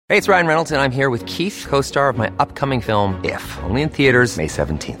Hey, it's Ryan Reynolds, and I'm here with Keith, co-star of my upcoming film, If, only in theaters May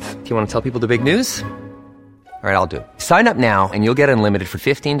 17th. Do you want to tell people the big news? All right, I'll do it. Sign up now and you'll get unlimited for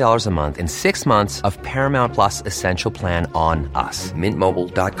 $15 a month and 6 months of Paramount Plus Essential Plan on us.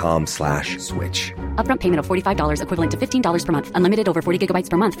 MintMobile.com/switch. Upfront payment of $45 equivalent to $15 per month. Unlimited over 40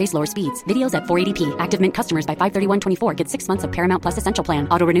 gigabytes per month. Face lower speeds. Videos at 480p. Active Mint customers by 531.24 get 6 months of Paramount Plus Essential Plan.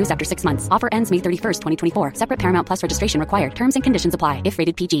 Auto renews after 6 months. Offer ends May 31st, 2024. Separate Paramount Plus registration required. Terms and conditions apply if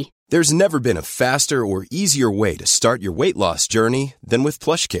rated PG. There's never been a faster or easier way to start your weight loss journey than with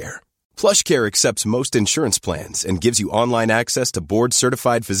PlushCare. PlushCare accepts most insurance plans and gives you online access to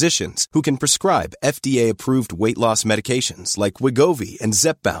board-certified physicians who can prescribe FDA-approved weight loss medications like Wegovy and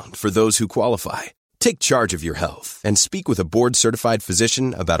Zepbound for those who qualify. Take charge of your health and speak with a board-certified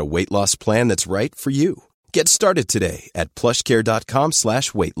physician about a weight loss plan that's right for you. Get started today at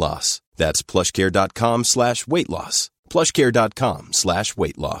plushcare.com/weight loss. That's plushcare.com/weight loss.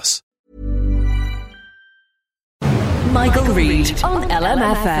 plushcare.com/weight loss. Michael Reid on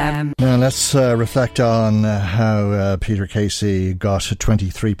LMFM. Now let's reflect on how Peter Casey got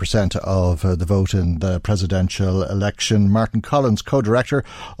 23% of the vote in the presidential election. Martin Collins, co-director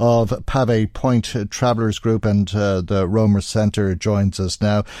of Pave Point Travellers Group and the Romer Centre, joins us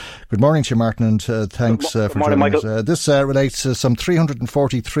now. Good morning to you, Martin, and thanks for joining us. This relates to some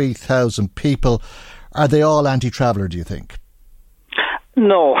 343,000 people. Are they all anti-traveller, do you think?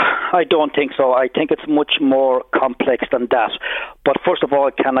 No, I don't think so. I think it's much more complex than that. But first of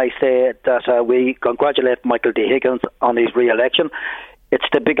all, can I say that we congratulate Michael D. Higgins on his re-election. It's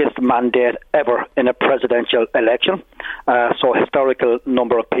the biggest mandate ever in a presidential election. So a historical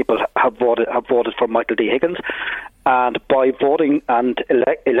number of people have voted for Michael D. Higgins. And by voting and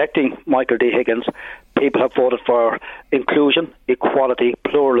electing Michael D. Higgins, people have voted for inclusion, equality,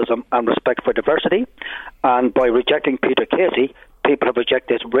 pluralism and respect for diversity. And by rejecting Peter Casey, people have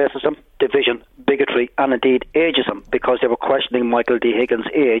rejected racism, division, bigotry and indeed ageism, because they were questioning Michael D. Higgins'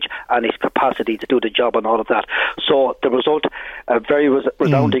 age and his capacity to do the job and all of that. So the result, a very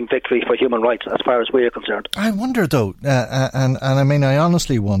resounding victory for human rights as far as we are concerned. I wonder though, and I mean I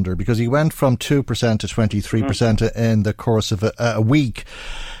honestly wonder, because he went from 2% to 23% in the course of a week.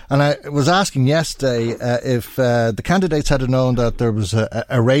 And I was asking yesterday if the candidates had known that there was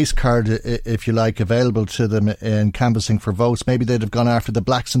a race card, if you like, available to them in canvassing for votes, maybe they'd have gone after the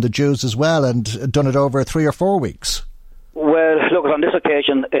blacks and the Jews as well and done it over 3 or 4 weeks. Well, look, on this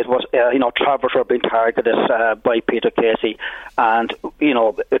occasion, it was, travellers were being targeted by Peter Casey. And,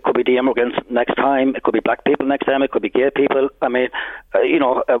 it could be the immigrants next time, it could be black people next time, it could be gay people. I mean,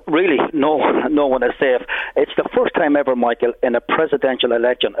 really, no one is safe. It's the first time ever, Michael, in a presidential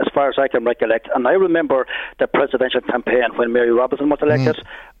election, as far as I can recollect. And I remember the presidential campaign when Mary Robinson was elected.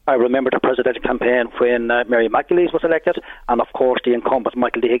 I remember the presidential campaign when Mary McAleese was elected. And, of course, the incumbent,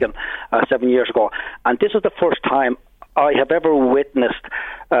 Michael D. Higgins, 7 years ago. And this is the first time I have ever witnessed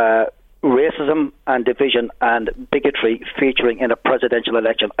racism and division and bigotry featuring in a presidential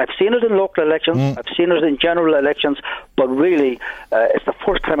election. I've seen it in local elections, I've seen it in general elections, but really it's the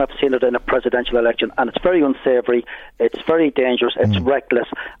first time I've seen it in a presidential election, and it's very unsavoury, it's very dangerous, it's reckless,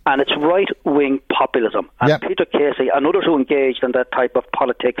 and it's right-wing populism. And Peter Casey and others who engaged in that type of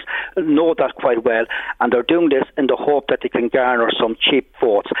politics know that quite well, and they're doing this in the hope that they can garner some cheap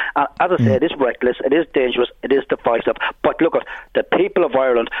votes. And as I say, it is reckless, it is dangerous, it is divisive, but look at the people of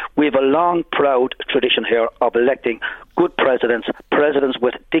Ireland. We have a long, proud tradition here of electing good presidents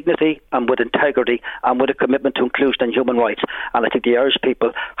with dignity and with integrity and with a commitment to inclusion and human rights. And I think the Irish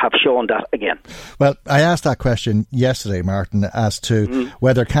people have shown that again. Well, I asked that question yesterday, Martin, as to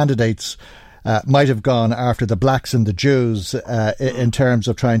whether candidates might have gone after the blacks and the Jews in terms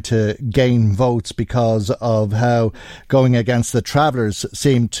of trying to gain votes, because of how going against the travellers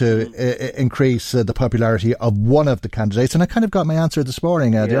seemed to increase the popularity of one of the candidates. And I kind of got my answer this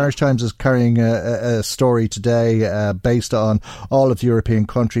morning. The Irish Times is carrying a story today based on all of the European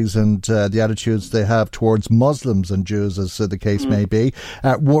countries and the attitudes they have towards Muslims and Jews, as the case may be.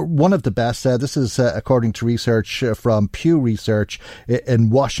 One of the best, this is according to research from Pew Research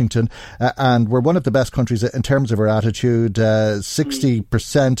in Washington, and we're one of the best countries in terms of our attitude.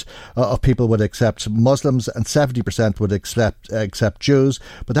 60% of people would accept Muslims and 70% would accept Jews,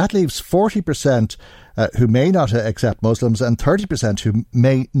 but that leaves 40% who may not accept Muslims and 30% who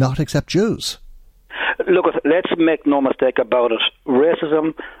may not accept Jews. Look, let's make no mistake about it.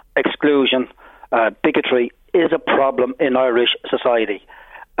 Racism, exclusion, bigotry is a problem in Irish society,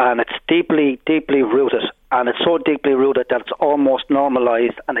 and it's deeply, deeply rooted and it's so deeply rooted that it's almost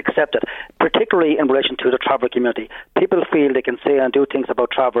normalised and accepted, particularly in relation to the traveller community. People feel they can say and do things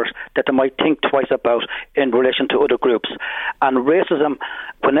about travellers that they might think twice about in relation to other groups. And racism,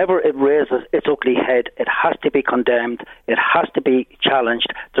 whenever it raises its ugly head, it has to be condemned, it has to be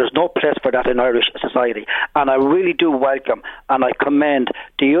challenged. There's no place for that in Irish society. And I really do welcome and I commend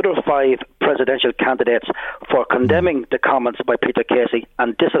the other 5 presidential candidates for condemning the comments by Peter Casey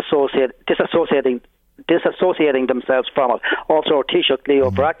and disassociating themselves from it. Also, Taoiseach Leo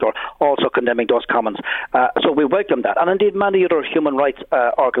Varadkar also condemning those comments. So we welcome that. And indeed, many other human rights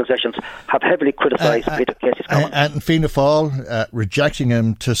organisations have heavily criticised Peter Casey's comments. And Fianna Fáil rejecting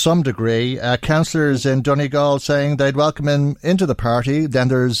him to some degree. Councillors in Donegal saying they'd welcome him into the party. Then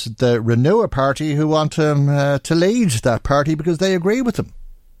there's the Renewa party who want him to lead that party because they agree with him.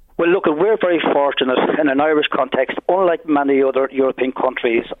 Well, look, we're very fortunate in an Irish context, unlike many other European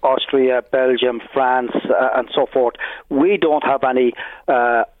countries, Austria, Belgium, France, and so forth. We don't have any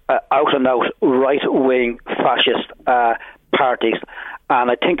out-and-out right-wing fascist parties. And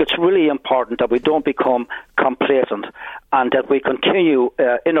I think it's really important that we don't become complacent and that we continue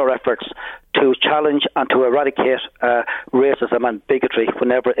in our efforts to challenge and to eradicate racism and bigotry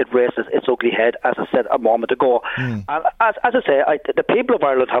whenever it raises its ugly head, as I said a moment ago. And as I say, the people of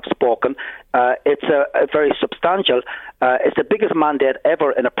Ireland have spoken. It's a very substantial, it's the biggest mandate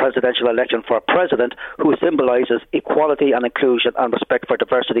ever in a presidential election for a president who symbolises equality and inclusion and respect for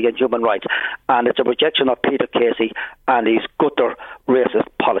diversity and human rights. And it's a rejection of Peter Casey and his gutter racist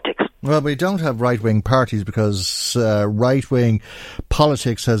politics. Well, we don't have right-wing parties because right-wing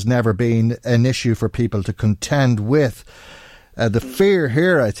politics has never been an issue for people to contend with. The fear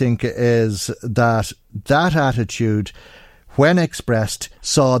here, I think, is that attitude, when expressed,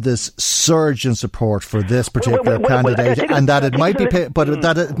 saw this surge in support for this particular candidate, and that it might be,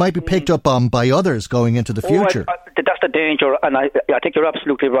 that it might be picked up on by others going into the future. That's the danger, and I think you're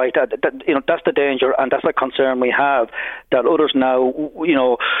absolutely right. That's the danger, and that's the concern we have, that others now,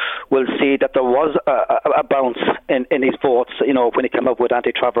 will see that there was a bounce in his votes, when he came up with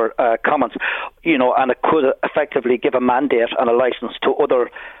anti-traveller comments, and it could effectively give a mandate and a licence to other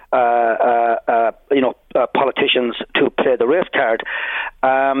politicians to play the race card.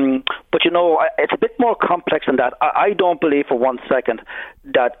 But it's a bit more complex than that. I don't believe for one second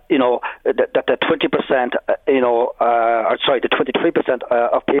that that the 20%, the 23%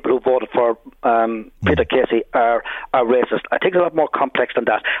 of people who voted for Peter Casey are racist. I think it's a lot more complex than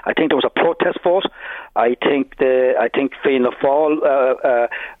that. I think there was a protest vote. I think Fianna Fáil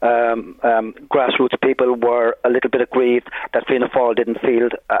grassroots people were a little bit aggrieved that Fianna Fáil didn't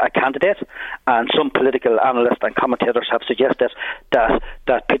field a candidate, and some political analysts and commentators have suggested that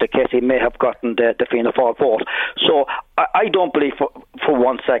Peter Casey may have gotten the Fianna Fáil vote. So I don't believe for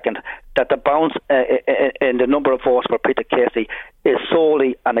one second that the bounce in the number of votes for Peter Casey is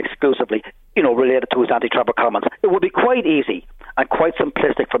solely and exclusively related to his anti-traveller comments. It would be quite easy and quite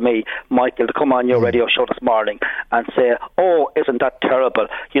simplistic for me, Michael, to come on your radio show this morning and say, oh, isn't that terrible?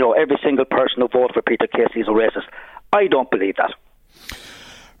 Every single person who voted for Peter Casey is a racist. I don't believe that.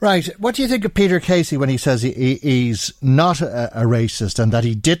 Right. What do you think of Peter Casey when he says he's not a racist and that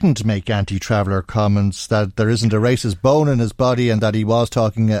he didn't make anti-traveller comments, that there isn't a racist bone in his body, and that he was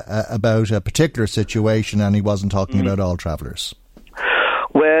talking about a particular situation and he wasn't talking about all travellers?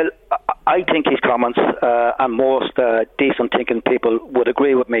 Well, I think his comments, and most decent thinking people would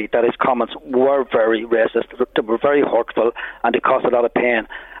agree with me, that his comments were very racist, they were very hurtful, and they caused a lot of pain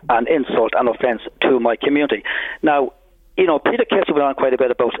and insult and offence to my community. Now, Peter Casey went on quite a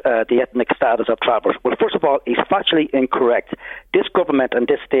bit about the ethnic status of travellers. Well, first of all, he's factually incorrect. This government and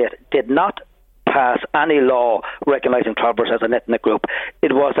this state did not pass any law recognising travellers as an ethnic group.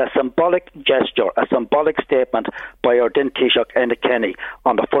 It was a symbolic gesture, a symbolic statement by our then Taoiseach Enda Kenny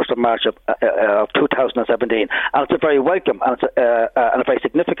on the 1st of March of 2017. And it's a very welcome and it's a very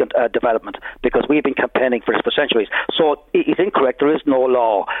significant development, because we've been campaigning for this for centuries. So he's incorrect. There is no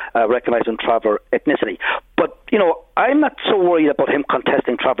law recognising traveller ethnicity. But, I'm not so worried about him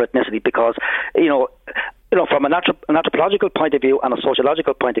contesting traveller ethnicity, because, from an anthropological point of view and a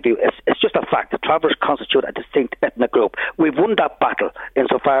sociological point of view, it's just a fact that travellers constitute a distinct ethnic group. We've won that battle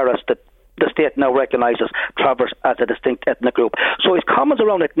insofar as the state now recognises travellers as a distinct ethnic group. So his comments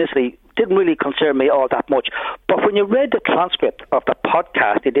around ethnicity didn't really concern me all that much. But when you read the transcript of the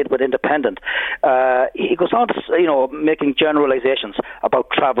podcast he did with Independent, he goes on to, making generalisations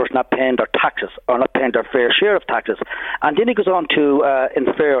about travellers not paying their taxes or not paying their fair share of taxes. And then he goes on to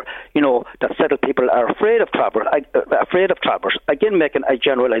infer, that settled people are afraid of travellers, again making a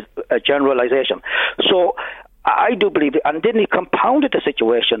generalisation. So I do believe it, and then he compounded the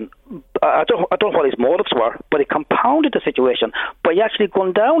situation. I don't know what his motives were, but he compounded the situation by actually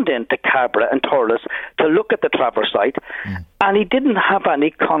going down then to Cabra and Thurles to look at the Travers site, and he didn't have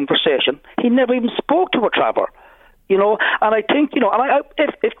any conversation. He never even spoke to a Traver. And I think,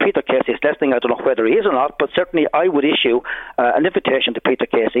 if Peter Casey is listening, I don't know whether he is or not, but certainly I would issue an invitation to Peter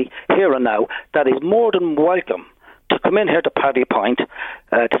Casey here and now that he's more than welcome to come in here to Pavey Point,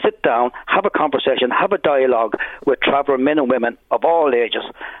 to sit down, have a conversation, have a dialogue with Traver men and women of all ages,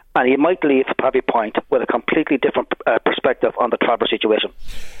 and he might leave Pavey Point with a completely different perspective on the Traver situation.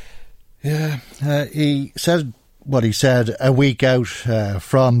 Yeah, he said what he said a week out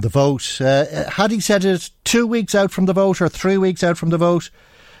from the vote. Had he said it 2 weeks out from the vote or 3 weeks out from the vote,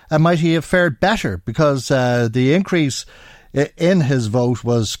 might he have fared better? Because the increase in his vote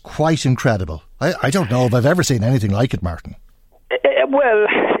was quite incredible. I don't know if I've ever seen anything like it, Martin. Well,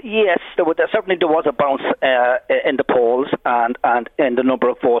 yes, there was a bounce in the polls and in the number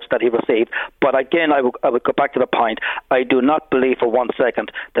of votes that he received. But again, I would go back to the point. I do not believe for 1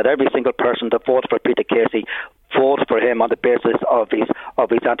 second that every single person that voted for Peter Casey voted for him on the basis of his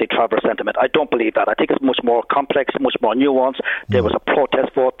anti-Traver sentiment. I don't believe that. I think it's much more complex, much more nuanced. There was a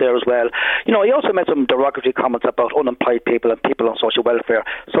protest vote there as well. He also made some derogatory comments about unemployed people and people on social welfare.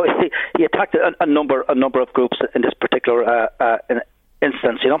 So he attacked a number of groups in this particular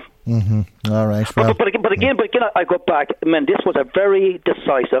instance. Mm-hmm. All right. Well, but again, I go back. I mean, this was a very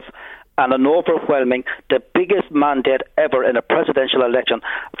decisive and an overwhelming, the biggest mandate ever in a presidential election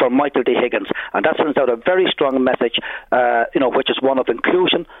for Michael D. Higgins. And that sends out a very strong message, which is one of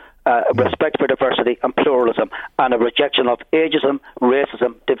inclusion, respect for diversity and pluralism, and a rejection of ageism,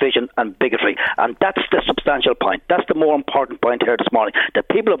 racism, division and bigotry. And that's the substantial point. That's the more important point here this morning. The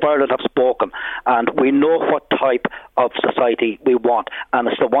people of Ireland have spoken, and we know what type of society we want, and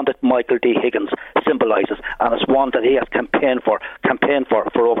it's the one that Michael D. Higgins symbolises, and it's one that he has campaigned for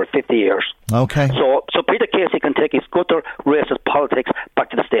over 50 years. Okay. So Peter Casey can take his gutter racist politics back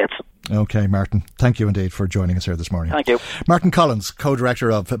to the States. Okay, Martin. Thank you indeed for joining us here this morning. Thank you. Martin Collins,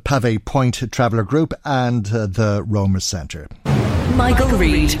 co-director of Pavey Point Traveller Group and the Roma Centre. Michael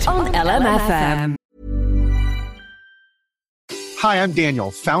Reid on LMFM. Hi, I'm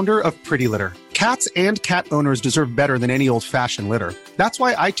Daniel, founder of Pretty Litter. Cats and cat owners deserve better than any old-fashioned litter. That's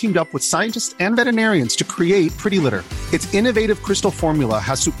why I teamed up with scientists and veterinarians to create Pretty Litter. Its innovative crystal formula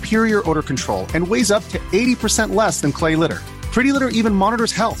has superior odor control and weighs up to 80% less than clay litter. Pretty Litter even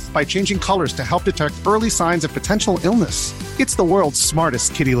monitors health by changing colors to help detect early signs of potential illness. It's the world's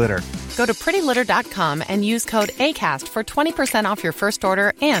smartest kitty litter. Go to prettylitter.com and use code ACAST for 20% off your first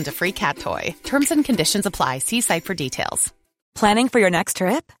order and a free cat toy. Terms and conditions apply. See site for details. Planning for your next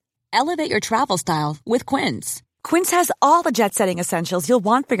trip? Elevate your travel style with Quince. Quince has all the jet-setting essentials you'll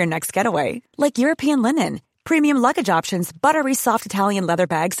want for your next getaway, like European linen, premium luggage options, buttery soft Italian leather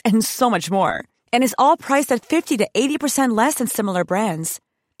bags, and so much more. And is all priced at 50 to 80% less than similar brands.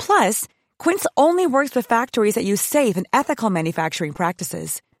 Plus, Quince only works with factories that use safe and ethical manufacturing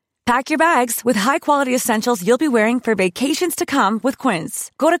practices. Pack your bags with high-quality essentials you'll be wearing for vacations to come with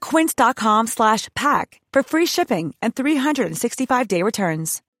Quince. Go to quince.com/pack for free shipping and 365-day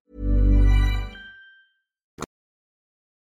returns.